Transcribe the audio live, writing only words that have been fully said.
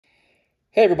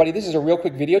Hey everybody, this is a real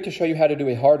quick video to show you how to do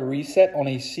a hard reset on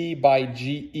a C by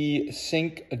GE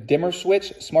Cync dimmer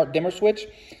switch, smart dimmer switch.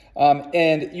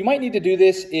 And you might need to do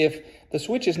this if the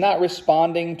switch is not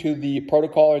responding to the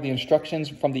protocol or the instructions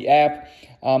from the app,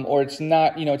 or it's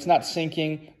not, it's not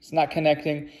syncing, it's not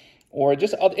connecting, or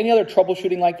just any other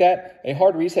troubleshooting like that. A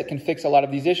hard reset can fix a lot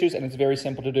of these issues, and it's very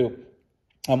simple to do.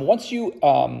 Once you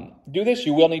do this,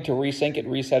 you will need to resync it,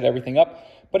 reset everything up.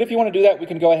 But if you want to do that, we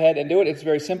can go ahead and do it. It's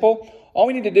very simple. All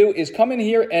we need to do is come in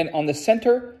here and on the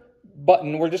center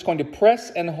button, we're just going to press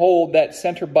and hold that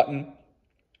center button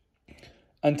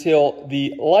until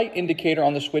the light indicator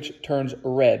on the switch turns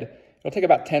red. It'll take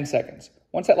about 10 seconds.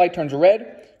 Once that light turns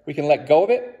red, we can let go of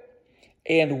it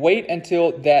and wait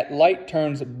until that light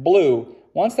turns blue.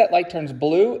 Once that light turns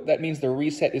blue, that means the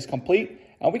reset is complete.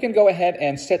 And we can go ahead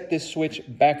and set this switch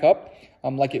back up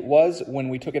like it was when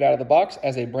we took it out of the box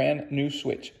as a brand new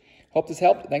switch. Hope this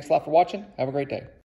helped. Thanks a lot for watching. Have a great day.